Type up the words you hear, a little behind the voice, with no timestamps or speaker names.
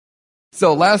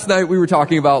So last night we were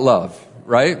talking about love,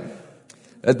 right?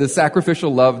 The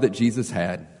sacrificial love that Jesus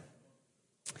had.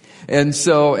 And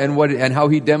how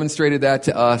he demonstrated that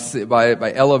to us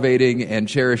by elevating and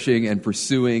cherishing and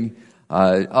pursuing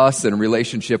us and a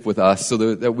relationship with us so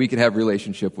that we can have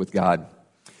relationship with God.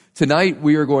 Tonight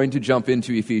we are going to jump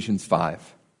into Ephesians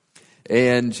 5.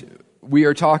 And we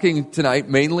are talking tonight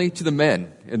mainly to the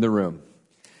men in the room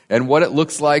and what it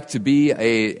looks like to be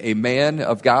a man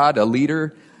of God, a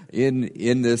leader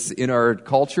in our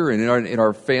culture and in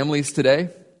our families today.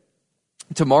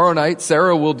 Tomorrow night,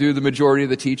 Sarah will do the majority of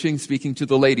the teaching, speaking to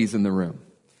the ladies in the room.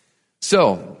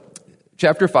 So,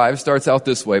 chapter 5 starts out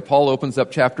this way. Paul opens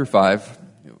up chapter 5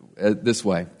 this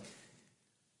way.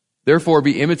 Therefore,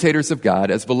 be imitators of God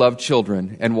as beloved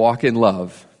children and walk in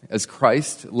love, as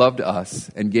Christ loved us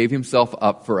and gave himself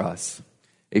up for us,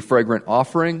 a fragrant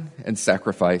offering and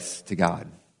sacrifice to God.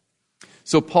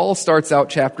 So Paul starts out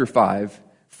chapter 5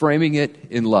 framing it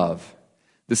in love.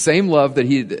 The same love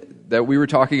that we were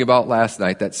talking about last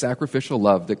night, that sacrificial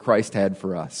love that Christ had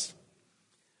for us.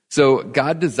 So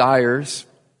God desires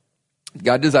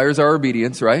our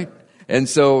obedience, right? And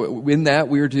so in that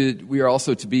we are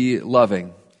also to be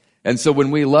loving. And so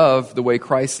when we love the way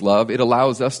Christ loved, it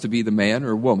allows us to be the man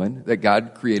or woman that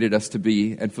God created us to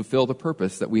be and fulfill the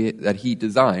purpose that he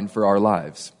designed for our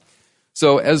lives.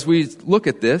 So as we look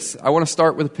at this, I want to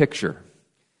start with a picture.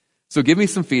 So give me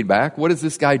some feedback. What is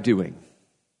this guy doing?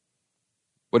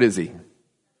 What is he?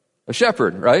 A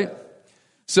shepherd, right?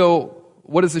 So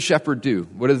what does a shepherd do?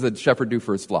 What does a shepherd do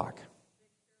for his flock?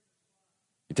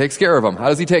 He takes care of them. How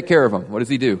does he take care of them? What does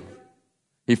he do?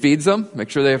 He feeds them, make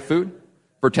sure they have food,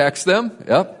 protects them.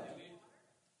 Yep.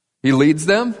 He leads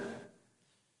them.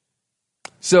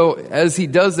 So as he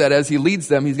does that, as he leads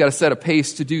them, he's got to set a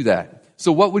pace to do that.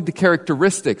 So what would the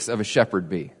characteristics of a shepherd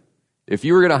be? If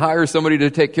you were going to hire somebody to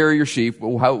take care of your sheep,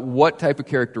 what type of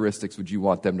characteristics would you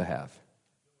want them to have?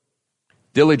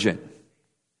 Diligent,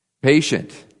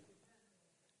 patient,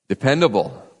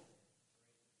 dependable,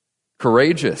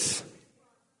 courageous,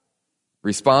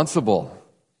 responsible.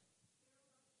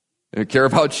 And care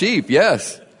about sheep,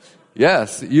 yes.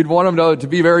 Yes, you'd want them to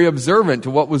be very observant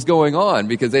to what was going on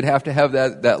because they'd have to have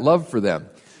that love for them.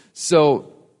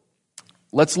 So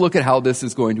let's look at how this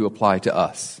is going to apply to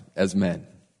us as men.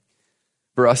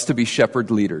 For us to be shepherd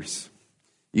leaders.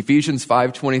 Ephesians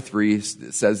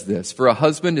 5:23 says this, for a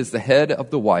husband is the head of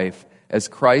the wife as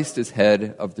Christ is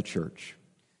head of the church,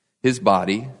 his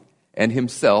body, and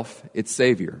himself its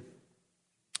Savior.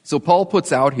 So Paul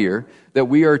puts out here that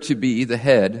we are to be the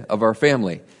head of our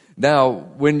family. Now,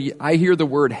 when I hear the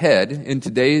word head in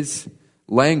today's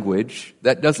language,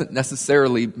 that doesn't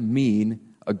necessarily mean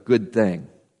a good thing.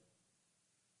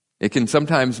 It can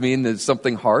sometimes mean that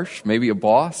something harsh, maybe a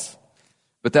boss,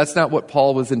 but that's not what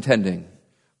Paul was intending.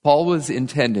 Paul was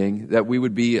intending that we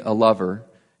would be a lover,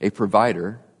 a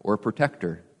provider, or a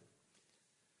protector.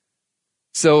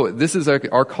 So this is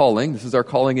our calling. This is our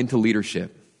calling into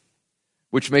leadership,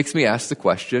 which makes me ask the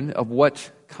question of what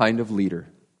kind of leader?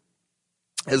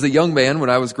 As a young man,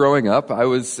 when I was growing up, I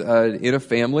was in a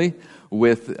family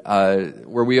where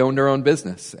we owned our own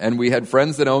business, and we had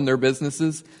friends that owned their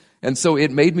businesses, and so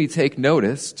it made me take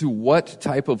notice to what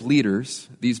type of leaders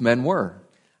these men were.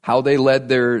 How they led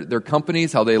their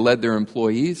companies, how they led their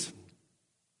employees.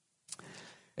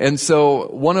 And so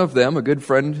one of them, a good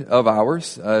friend of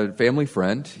ours, a family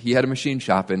friend, he had a machine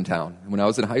shop in town. When I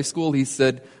was in high school, he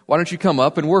said, why don't you come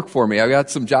up and work for me? I got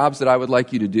some jobs that I would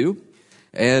like you to do.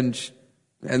 And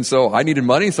so I needed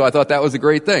money, so I thought that was a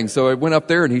great thing. So I went up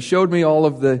there and he showed me all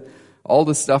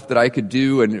the stuff that I could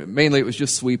do, and mainly it was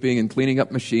just sweeping and cleaning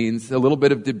up machines, a little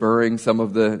bit of deburring some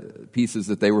of the pieces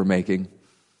that they were making.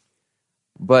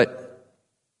 But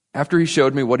after he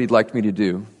showed me what he'd like me to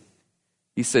do,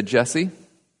 he said, Jesse,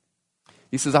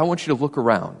 he says, I want you to look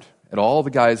around at all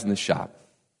the guys in the shop.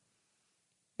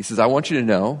 He says, I want you to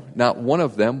know not one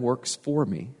of them works for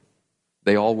me.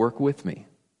 They all work with me,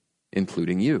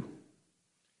 including you.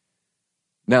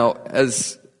 Now,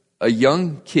 as a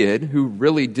young kid who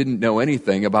really didn't know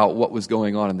anything about what was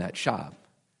going on in that shop,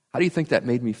 how do you think that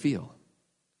made me feel?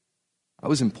 I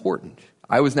was important.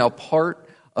 I was now part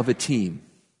of a team.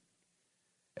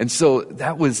 And so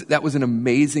that was an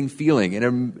amazing feeling, an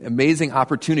amazing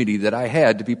opportunity that I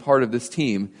had to be part of this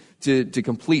team to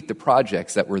complete the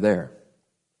projects that were there.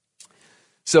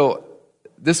 So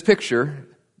this picture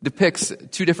depicts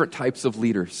two different types of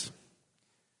leaders.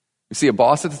 You see a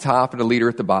boss at the top and a leader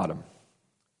at the bottom.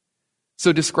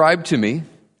 So describe to me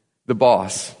the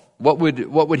boss. What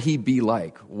would he be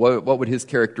like? What would his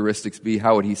characteristics be?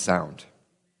 How would he sound?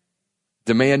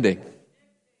 Demanding.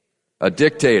 A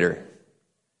dictator.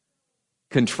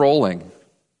 controlling,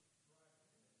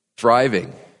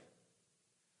 driving.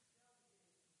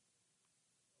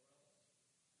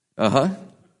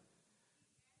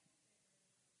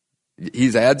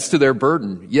 He adds to their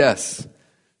burden, yes.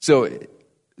 So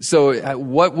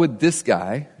what would this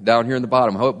guy down here in the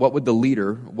bottom, what would the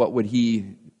leader, what would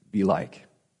he be like?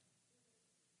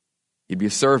 He'd be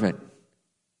a servant.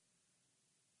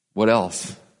 What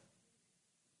else?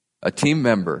 A team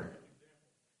member.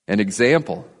 An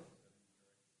example.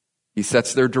 He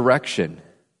sets their direction.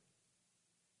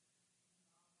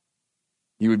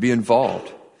 He would be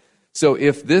involved. So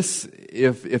if this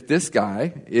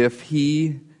guy,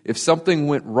 if something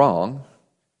went wrong,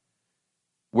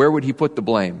 where would he put the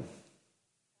blame?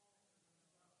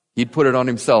 He'd put it on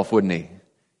himself, wouldn't he?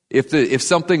 If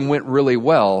something went really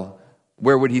well,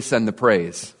 where would he send the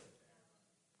praise?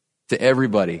 To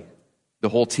everybody. The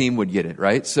whole team would get it,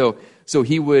 right? So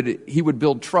he would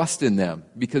build trust in them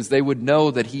because they would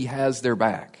know that he has their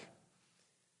back.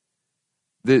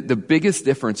 The biggest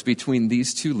difference between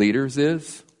these two leaders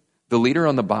is the leader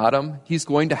on the bottom, he's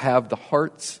going to have the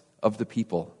hearts of the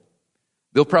people.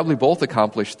 They'll probably both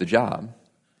accomplish the job,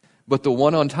 but the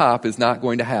one on top is not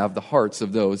going to have the hearts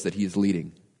of those that he's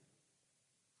leading.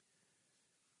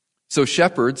 So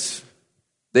shepherds,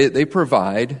 they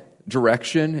provide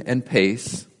direction and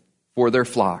pace for their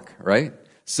flock, right?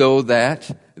 So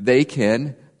that they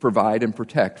can provide and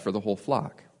protect for the whole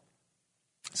flock.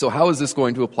 So how is this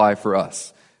going to apply for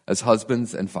us as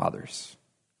husbands and fathers?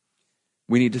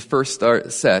 We need to first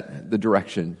set the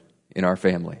direction in our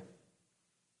family.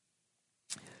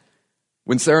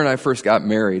 When Sarah and I first got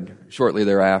married, shortly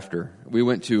thereafter, we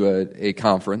went to a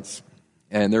conference,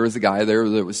 and there was a guy there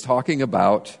that was talking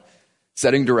about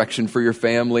setting direction for your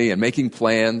family and making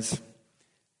plans.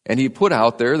 And he put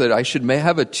out there that I should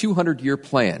have a 200-year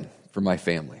plan for my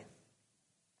family.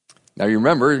 Now you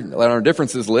remember, on our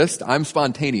differences list, I'm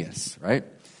spontaneous, right?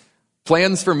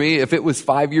 Plans for me, if it was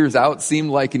 5 years out,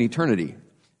 seemed like an eternity.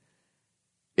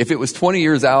 If it was 20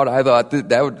 years out, I thought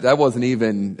that wasn't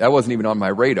even on my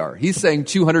radar. He's saying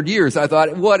 200 years. I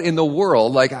thought, what in the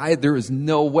world? There is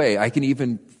no way I can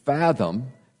even fathom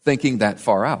thinking that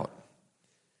far out.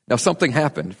 Now something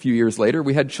happened. A few years later,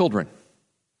 we had children.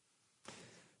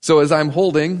 So as I'm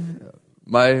holding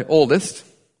my oldest,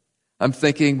 I'm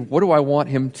thinking, what do I want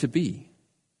him to be?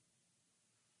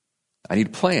 I need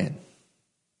a plan.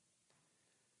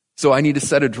 So I need to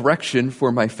set a direction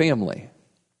for my family.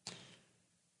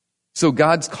 So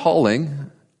God's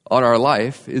calling on our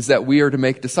life is that we are to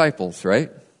make disciples,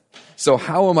 right? So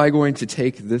how am I going to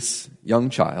take this young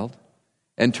child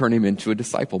and turn him into a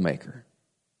disciple maker?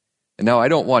 And now I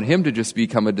don't want him to just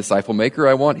become a disciple maker.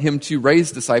 I want him to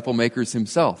raise disciple makers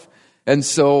himself. And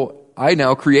so I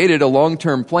now created a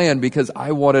long-term plan because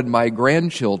I wanted my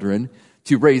grandchildren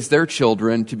to raise their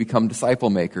children to become disciple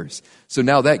makers. So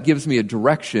now that gives me a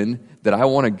direction that I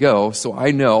want to go, so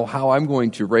I know how I'm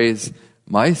going to raise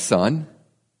my son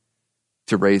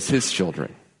to raise his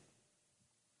children.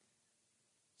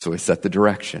 So I set the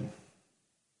direction.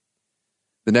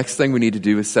 The next thing we need to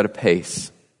do is set a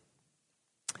pace.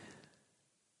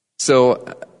 So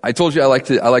I told you I like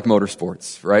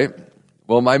motorsports, right?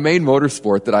 Well, my main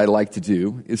motorsport that I like to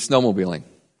do is snowmobiling.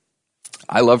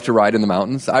 I love to ride in the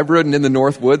mountains. I've ridden in the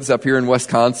North Woods up here in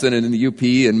Wisconsin and in the UP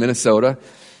and Minnesota.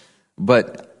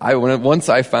 But once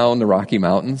I found the Rocky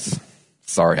Mountains,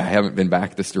 sorry, I haven't been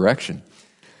back this direction.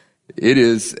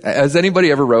 Has anybody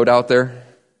ever rode out there?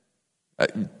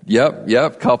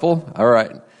 Yep, couple. All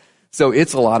right. So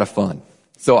it's a lot of fun.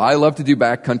 So I love to do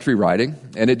backcountry riding,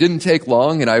 and it didn't take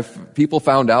long, and people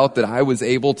found out that I was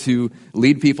able to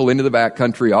lead people into the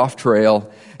backcountry off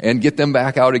trail and get them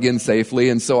back out again safely,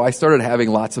 and so I started having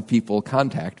lots of people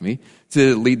contact me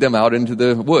to lead them out into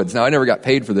the woods. Now, I never got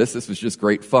paid for this. This was just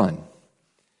great fun.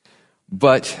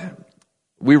 But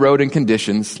we rode in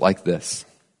conditions like this.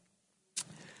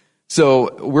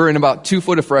 So we're in about 2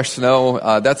 foot of fresh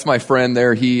snow. That's my friend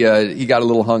there. He got a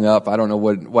little hung up. I don't know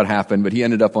what happened, but he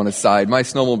ended up on his side. My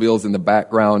snowmobile's in the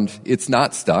background. It's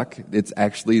not stuck. It's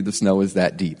actually, the snow is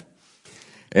that deep.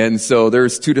 And so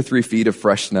there's 2 to 3 feet of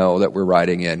fresh snow that we're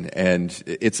riding in, and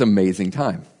it's amazing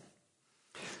time.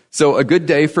 So a good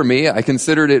day for me, I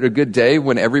considered it a good day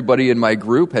when everybody in my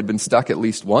group had been stuck at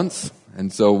least once,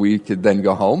 and so we could then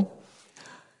go home.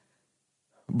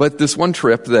 But this one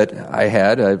trip that I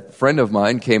had, a friend of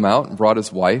mine came out and brought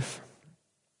his wife.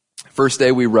 First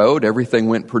day we rode, everything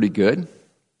went pretty good.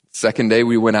 Second day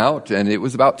we went out, and it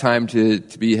was about time to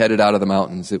be headed out of the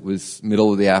mountains. It was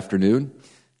middle of the afternoon,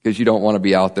 because you don't want to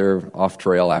be out there off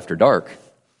trail after dark.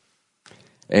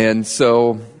 And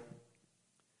so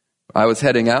I was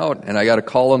heading out, and I got a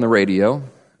call on the radio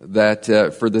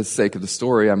that for the sake of the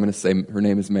story, I'm going to say her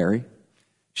name is Mary.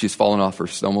 She's fallen off her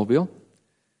snowmobile.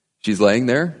 She's laying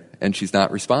there, and she's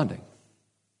not responding.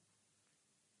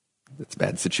 It's a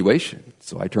bad situation.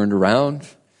 So I turned around,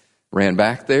 ran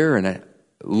back there, and I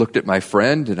looked at my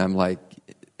friend, and I'm like,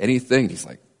 anything? He's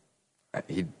like,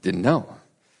 he didn't know.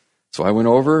 So I went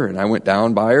over, and I went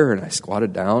down by her, and I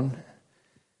squatted down,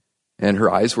 and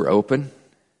her eyes were open.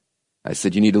 I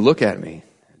said, you need to look at me.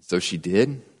 So she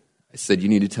did. I said, you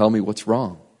need to tell me what's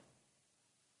wrong.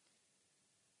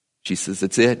 She says,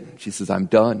 that's it. She says, I'm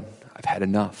done. I've had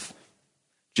enough.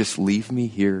 Just leave me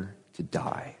here to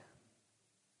die.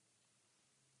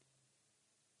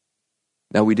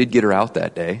 Now, we did get her out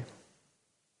that day.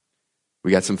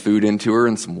 We got some food into her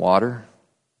and some water.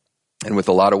 And with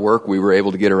a lot of work, we were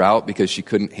able to get her out because she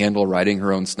couldn't handle riding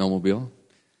her own snowmobile.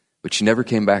 But she never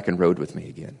came back and rode with me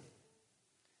again.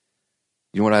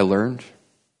 You know what I learned?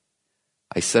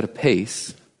 I set a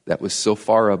pace that was so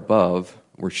far above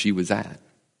where she was at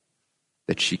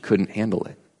that she couldn't handle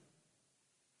it.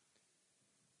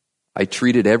 I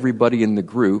treated everybody in the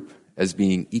group as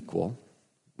being equal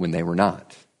when they were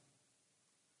not.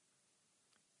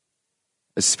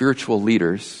 As spiritual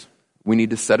leaders, we need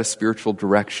to set a spiritual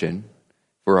direction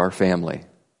for our family,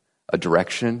 a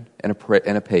direction and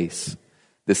a pace.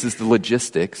 This is the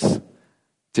logistics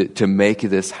to make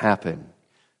this happen.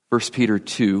 1 Peter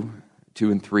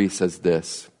 2:2-3 says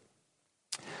this,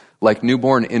 like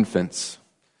newborn infants,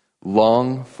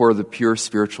 long for the pure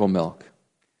spiritual milk,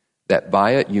 that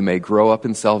by it you may grow up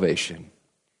in salvation,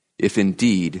 if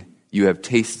indeed you have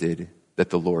tasted that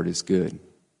the Lord is good.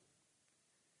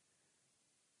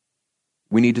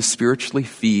 We need to spiritually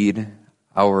feed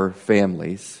our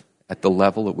families at the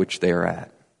level at which they are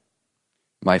at.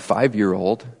 My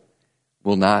 5-year-old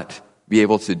will not be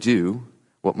able to do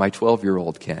what my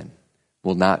 12-year-old can,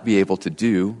 will not be able to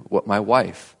do what my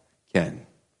wife can.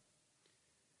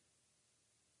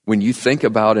 When you think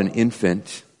about an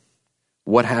infant,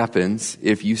 what happens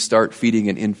if you start feeding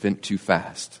an infant too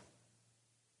fast?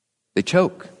 They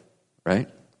choke, right?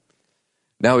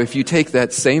 Now, if you take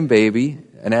that same baby,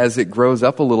 and as it grows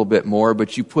up a little bit more,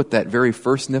 but you put that very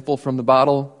first nipple from the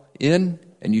bottle in,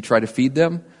 and you try to feed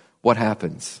them, what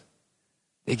happens?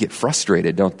 They get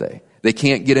frustrated, don't they? They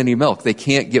can't get any milk. They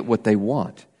can't get what they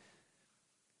want.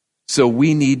 So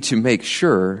we need to make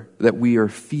sure that we are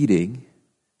feeding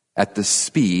at the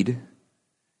speed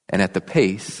and at the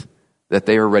pace that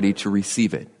they are ready to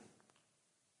receive it.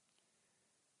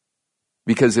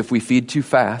 Because if we feed too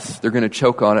fast, they're going to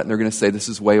choke on it and they're going to say, this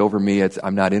is way over me,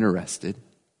 I'm not interested.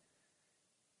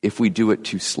 If we do it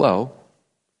too slow,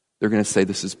 they're going to say,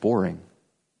 this is boring.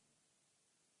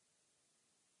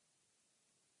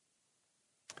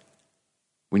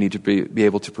 We need to be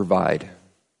able to provide.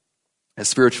 As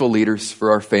spiritual leaders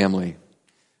for our family,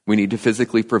 we need to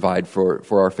physically provide for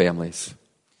our families.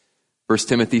 1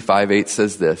 Timothy 5:8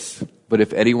 says this, but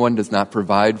if anyone does not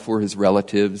provide for his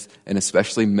relatives, and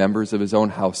especially members of his own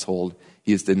household,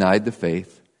 he has denied the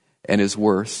faith and is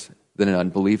worse than an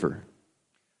unbeliever.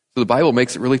 So the Bible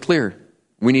makes it really clear.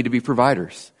 We need to be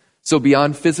providers. So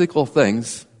beyond physical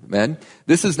things, men,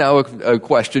 this is now a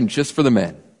question just for the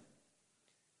men.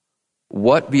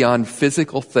 What beyond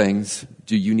physical things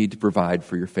do you need to provide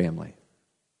for your family?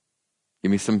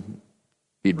 Give me some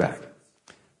feedback.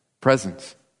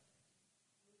 Presence.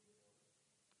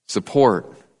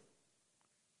 Support.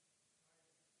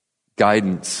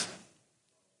 Guidance.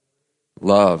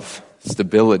 Love.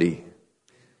 Stability.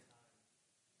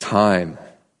 Time.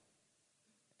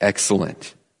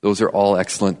 Excellent. Those are all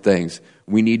excellent things.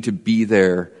 We need to be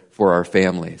there for our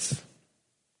families.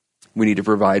 We need to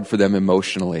provide for them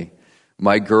emotionally.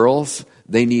 My girls,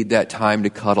 they need that time to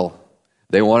cuddle.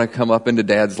 They want to come up into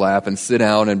Dad's lap and sit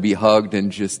down and be hugged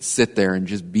and just sit there and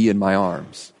just be in my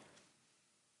arms.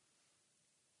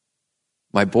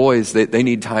 My boys, they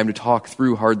need time to talk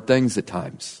through hard things at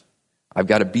times. I've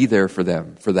got to be there for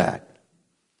them for that,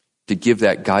 to give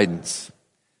that guidance.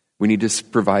 We need to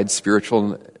provide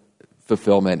spiritual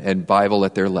fulfillment and Bible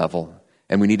at their level,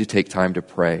 and we need to take time to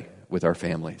pray with our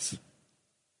families.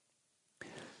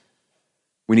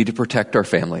 We need to protect our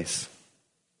families.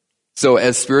 So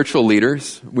as spiritual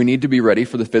leaders, we need to be ready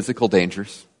for the physical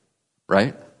dangers,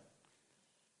 right?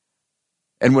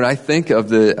 And when I think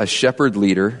of a shepherd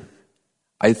leader,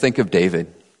 I think of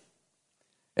David.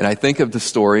 And I think of the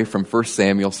story from 1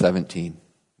 Samuel 17.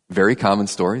 Very common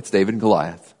story. It's David and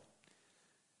Goliath.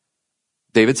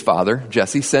 David's father,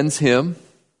 Jesse, sends him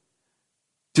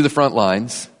to the front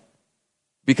lines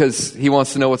because he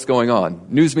wants to know what's going on.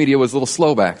 News media was a little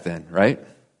slow back then, right?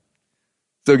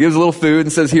 So he gives a little food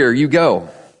and says, here, you go.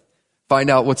 Find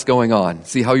out what's going on.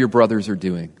 See how your brothers are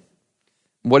doing.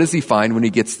 What does he find when he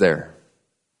gets there?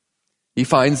 He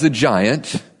finds a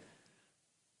giant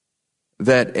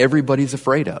that everybody's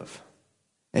afraid of.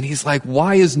 And he's like,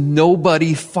 why is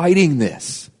nobody fighting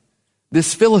this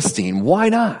Philistine? Why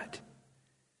not?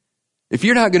 If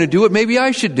you're not going to do it, maybe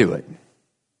I should do it.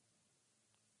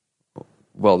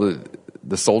 Well,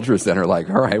 the soldiers then are like,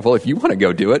 all right, well, if you want to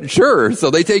go do it, sure.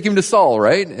 So they take him to Saul,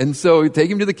 right? And so take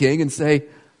him to the king and say,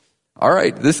 all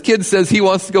right, this kid says he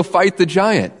wants to go fight the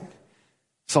giant.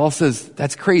 Saul says,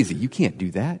 that's crazy. You can't do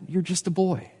that. You're just a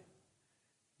boy.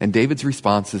 And David's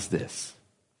response is this: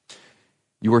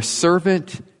 your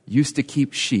servant used to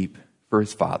keep sheep for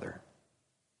his father.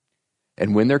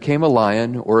 And when there came a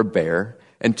lion or a bear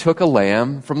and took a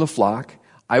lamb from the flock,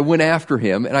 I went after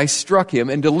him and I struck him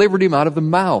and delivered him out of the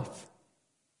mouth.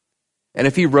 And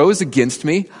if he rose against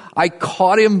me, I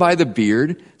caught him by the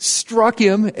beard, struck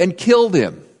him and killed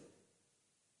him.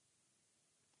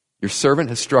 Your servant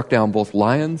has struck down both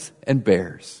lions and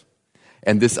bears,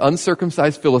 and this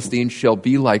uncircumcised Philistine shall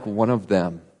be like one of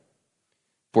them,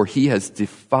 for he has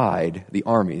defied the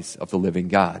armies of the living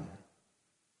God.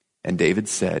 And David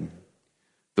said,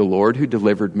 the Lord who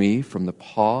delivered me from the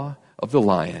paw of the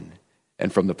lion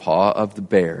and from the paw of the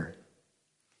bear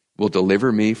will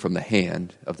deliver me from the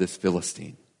hand of this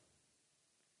Philistine.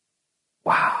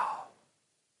 Wow.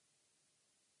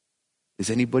 Is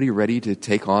anybody ready to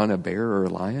take on a bear or a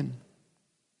lion?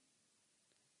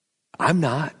 I'm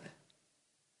not.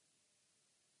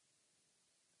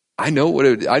 I know what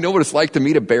it's like to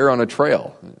meet a bear on a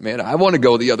trail. Man, I want to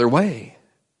go the other way,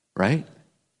 right?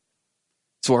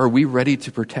 So are we ready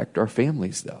to protect our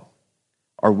families, though?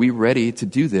 Are we ready to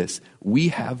do this? We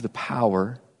have the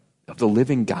power of the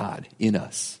living God in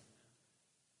us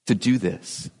to do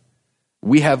this.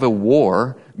 We have a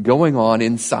war going on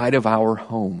inside of our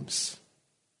homes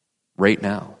right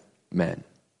now, men.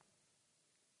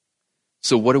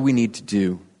 So what do we need to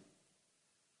do?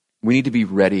 We need to be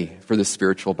ready for the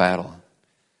spiritual battle.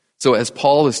 So as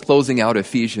Paul is closing out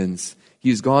Ephesians,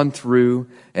 he's gone through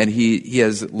and he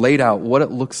has laid out what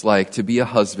it looks like to be a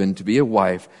husband, to be a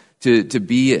wife, to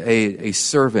be a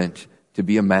servant, to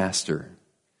be a master.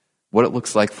 What it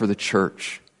looks like for the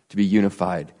church to be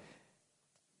unified.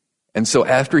 And so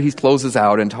after he closes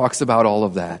out and talks about all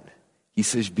of that, he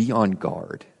says, be on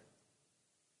guard.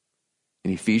 In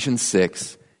Ephesians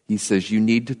 6, he says, you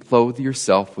need to clothe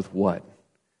yourself with what?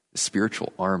 The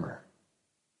spiritual armor.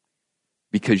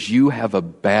 Because you have a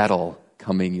battle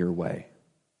coming your way.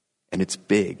 And it's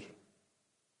big.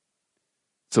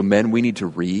 So men, we need to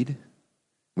read.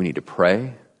 We need to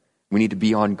pray. We need to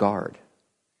be on guard.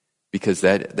 Because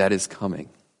that is coming.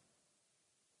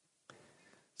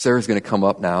 Sarah's going to come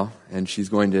up now, and she's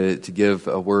going to give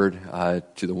a word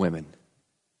to the women.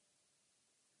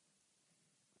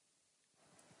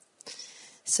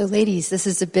 So ladies, this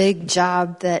is a big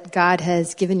job that God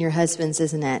has given your husbands,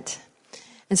 isn't it?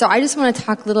 And so I just want to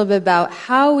talk a little bit about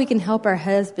how we can help our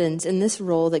husbands in this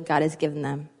role that God has given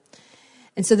them.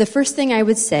 And so the first thing I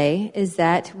would say is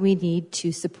that we need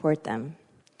to support them.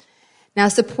 Now,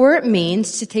 support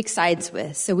means to take sides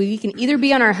with. So we can either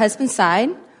be on our husband's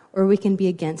side or we can be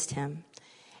against him.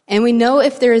 And we know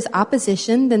if there is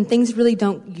opposition, then things really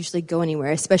don't usually go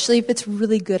anywhere, especially if it's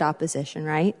really good opposition,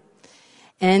 right?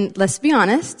 And let's be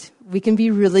honest, we can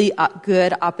be really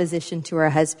good opposition to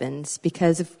our husbands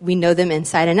because we know them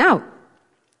inside and out.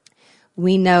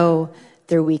 We know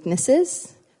their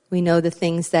weaknesses. We know the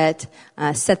things that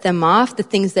set them off, the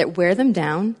things that wear them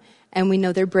down, and we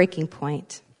know their breaking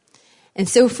point. And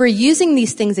so if we're using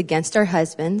these things against our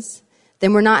husbands,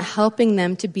 then we're not helping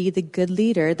them to be the good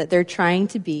leader that they're trying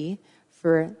to be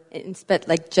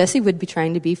like Jesse would be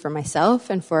trying to be for myself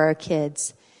and for our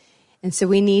kids. And so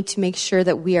we need to make sure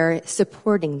that we are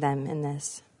supporting them in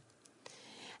this.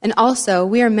 And also,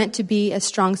 we are meant to be a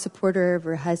strong supporter of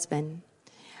her husband.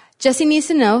 Jesse needs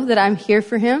to know that I'm here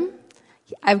for him.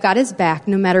 I've got his back.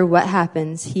 No matter what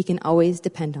happens, he can always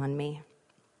depend on me.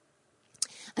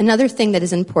 Another thing that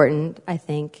is important, I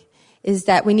think, is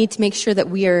that we need to make sure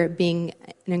that we are being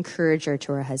an encourager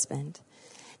to our husband.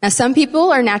 Now, some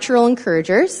people are natural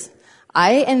encouragers.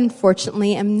 I,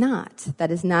 unfortunately, am not.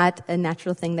 That is not a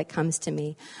natural thing that comes to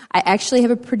me. I actually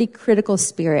have a pretty critical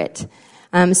spirit.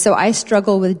 So I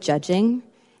struggle with judging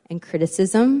and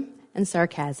criticism and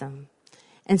sarcasm.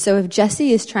 And so if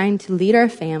Jesse is trying to lead our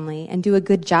family and do a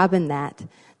good job in that,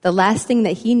 the last thing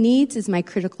that he needs is my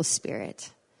critical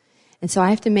spirit. And so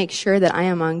I have to make sure that I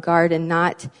am on guard and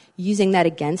not using that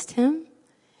against him,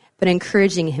 but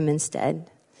encouraging him instead.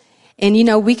 And,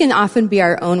 we can often be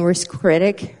our own worst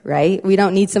critic, right? We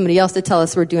don't need somebody else to tell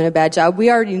us we're doing a bad job. We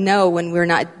already know when we're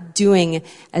not doing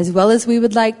as well as we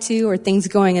would like to, or things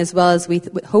going as well as we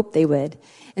hope they would.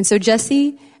 And so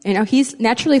Jesse, he's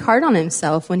naturally hard on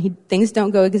himself when things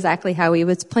don't go exactly how he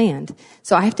was planned.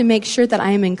 So I have to make sure that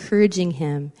I am encouraging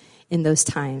him in those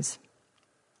times.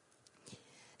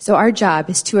 So our job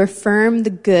is to affirm the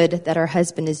good that our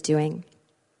husband is doing.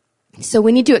 So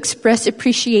we need to express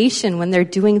appreciation when they're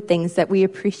doing things that we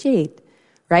appreciate,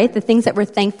 right? The things that we're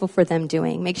thankful for them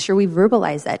doing. Make sure we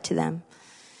verbalize that to them.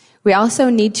 We also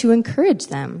need to encourage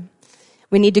them.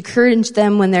 We need to encourage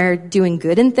them when they're doing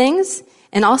good in things,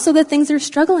 and also the things they're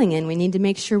struggling in. We need to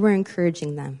make sure we're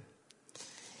encouraging them.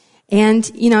 And,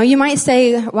 you might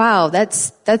say, wow,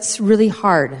 that's really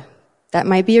hard. That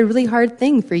might be a really hard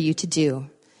thing for you to do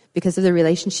because of the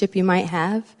relationship you might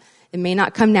have. It may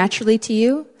not come naturally to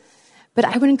you. But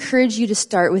I would encourage you to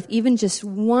start with even just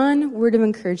one word of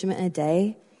encouragement a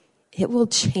day. It will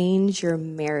change your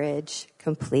marriage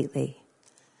completely.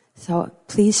 So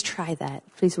please try that.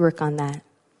 Please work on that.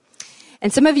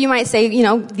 And some of you might say,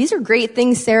 these are great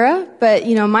things, Sarah, but,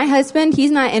 my husband, he's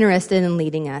not interested in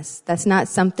leading us. That's not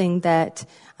something that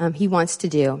he wants to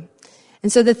do.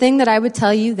 And so the thing that I would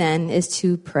tell you then is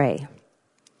to pray.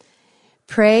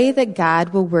 Pray that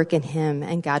God will work in him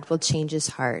and God will change his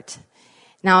heart.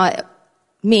 Now,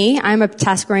 I'm a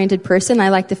task-oriented person. I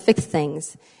like to fix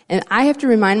things. And I have to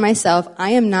remind myself,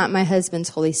 I am not my husband's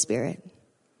Holy Spirit.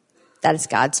 That is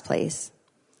God's place.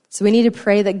 So we need to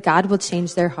pray that God will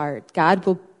change their heart. God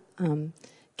will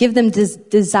give them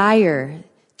desire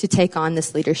to take on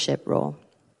this leadership role.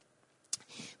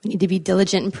 We need to be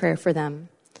diligent in prayer for them.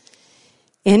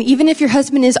 And even if your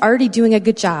husband is already doing a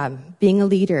good job being a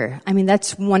leader,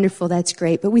 that's wonderful, that's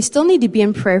great. But we still need to be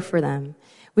in prayer for them.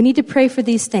 We need to pray for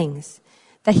these things,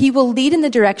 that he will lead in the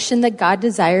direction that God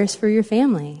desires for your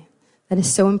family. That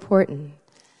is so important.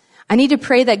 I need to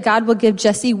pray that God will give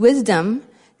Jesse wisdom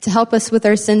to help us with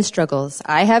our sin struggles.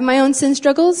 I have my own sin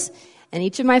struggles, and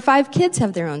each of my 5 kids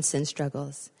have their own sin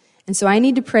struggles. And so I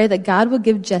need to pray that God will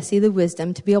give Jesse the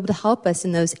wisdom to be able to help us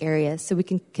in those areas so we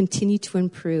can continue to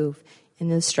improve in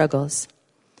those struggles.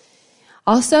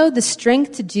 Also, the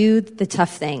strength to do the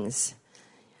tough things.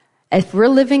 If we're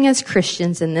living as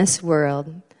Christians in this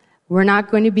world, we're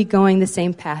not going to be going the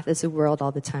same path as the world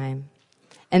all the time.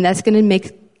 And that's going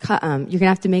to you're going to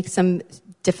have to make some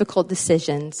difficult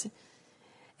decisions.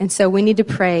 And so we need to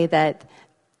pray that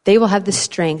they will have the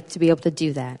strength to be able to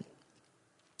do that.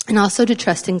 And also to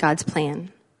trust in God's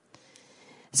plan.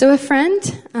 So a friend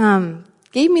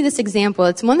gave me this example.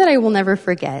 It's one that I will never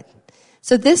forget.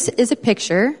 So this is a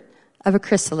picture of a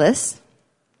chrysalis.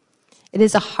 It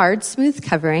is a hard, smooth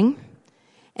covering,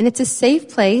 and it's a safe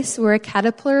place where a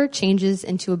caterpillar changes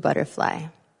into a butterfly.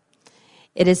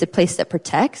 It is a place that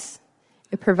protects,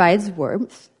 it provides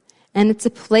warmth, and it's a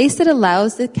place that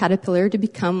allows the caterpillar to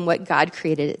become what God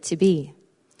created it to be.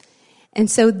 And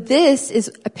so this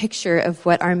is a picture of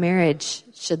what our marriage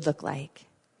should look like.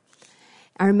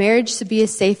 Our marriage should be a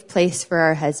safe place for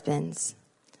our husbands.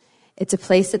 It's a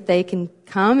place that they can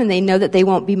come and they know that they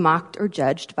won't be mocked or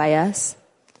judged by us.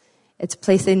 It's a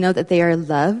place they know that they are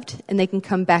loved and they can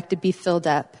come back to be filled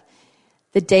up.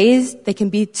 The days, they can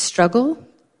be struggle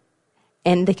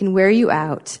and they can wear you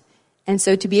out. And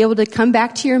so to be able to come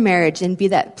back to your marriage and be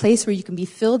that place where you can be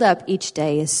filled up each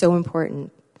day is so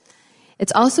important.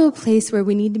 It's also a place where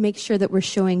we need to make sure that we're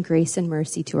showing grace and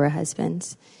mercy to our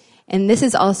husbands. And this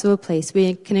is also a place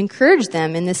we can encourage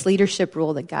them in this leadership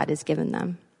role that God has given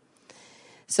them.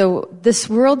 So this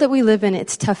world that we live in,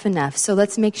 it's tough enough. So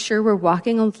let's make sure we're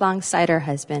walking alongside our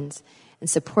husbands and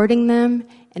supporting them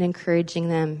and encouraging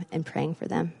them and praying for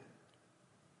them.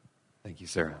 Thank you,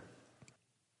 Sarah.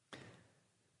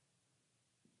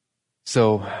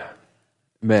 So,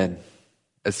 men,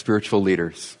 as spiritual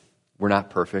leaders, we're not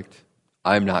perfect.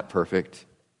 I'm not perfect.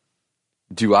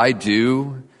 Do I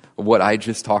do what I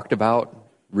just talked about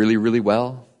really, really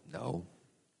well?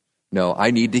 No,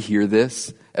 I need to hear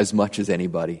this as much as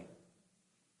anybody.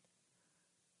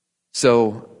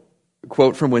 So, a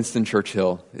quote from Winston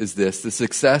Churchill is this: the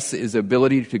success is the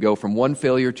ability to go from one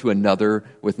failure to another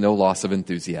with no loss of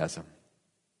enthusiasm.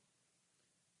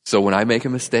 So when I make a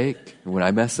mistake, when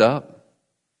I mess up,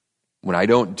 when I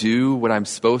don't do what I'm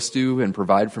supposed to and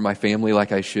provide for my family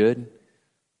like I should,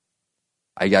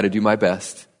 I got to do my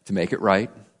best to make it right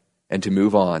and to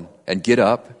move on and get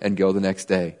up and go the next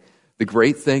day. The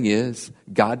great thing is,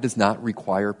 God does not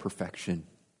require perfection.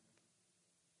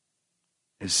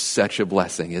 It's such a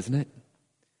blessing, isn't it?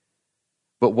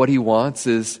 But what he wants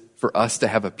is for us to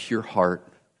have a pure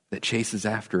heart that chases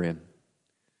after him.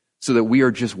 so that we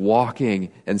are just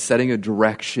walking and setting a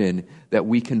direction that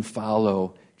we can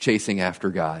follow, chasing after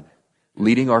God,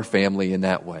 leading our family in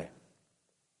that way.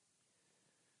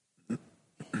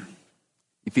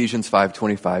 Ephesians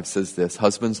 5:25 says this,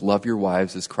 "Husbands, love your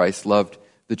wives as Christ loved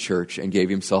the church and gave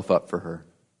himself up for her."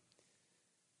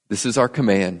 This is our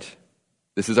command.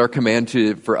 This is our command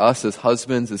for us as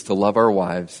husbands, is to love our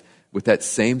wives with that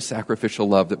same sacrificial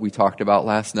love that we talked about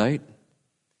last night,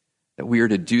 that we are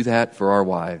to do that for our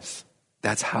wives.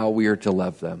 That's how we are to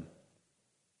love them.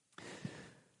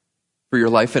 For your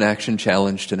life in action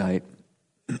challenge tonight,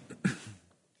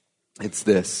 it's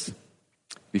this.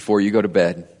 Before you go to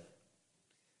bed,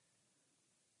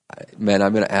 men,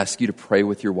 I'm going to ask you to pray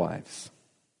with your wives.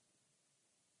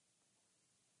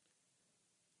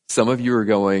 Some of you are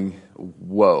going,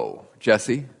 whoa,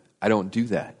 Jesse, I don't do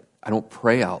that. I don't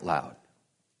pray out loud.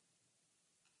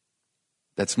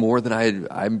 That's more than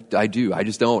I do. I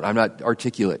just don't. I'm not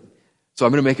articulate. So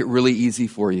I'm going to make it really easy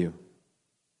for you.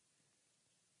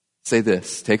 Say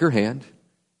this. Take her hand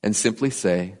and simply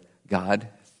say, God,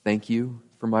 thank you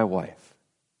for my wife.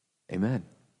 Amen.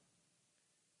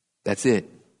 That's it.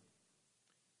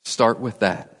 Start with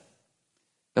that.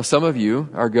 Now, some of you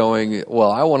are going, well,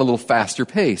 I want a little faster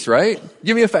pace, right?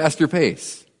 Give me a faster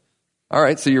pace. All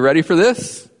right, so you ready for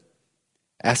this?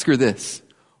 Ask her this.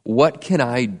 What can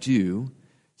I do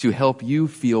to help you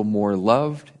feel more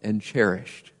loved and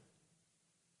cherished?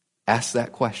 Ask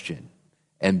that question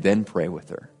and then pray with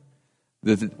her.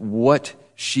 What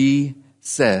she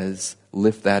says,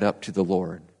 lift that up to the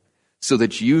Lord so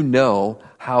that you know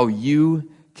how you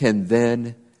can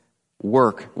then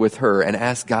work with her and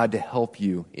ask God to help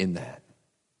you in that.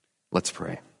 Let's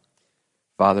pray.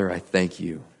 Father, I thank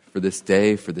you for this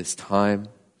day, for this time.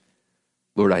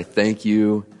 Lord, I thank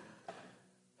you.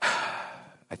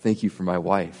 I thank you for my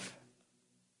wife.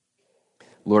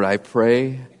 Lord, I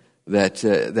pray that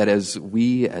as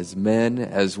we, as men,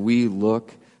 as we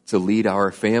look to lead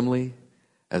our family,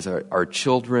 as our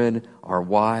children, our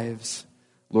wives,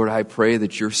 Lord, I pray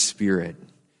that your Spirit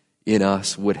in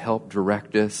us would help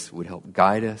direct us, would help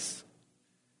guide us.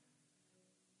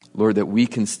 Lord, that we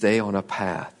can stay on a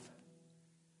path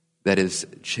that is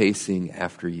chasing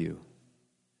after you.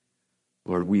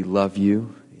 Lord, we love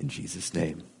you in Jesus'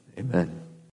 name. Amen.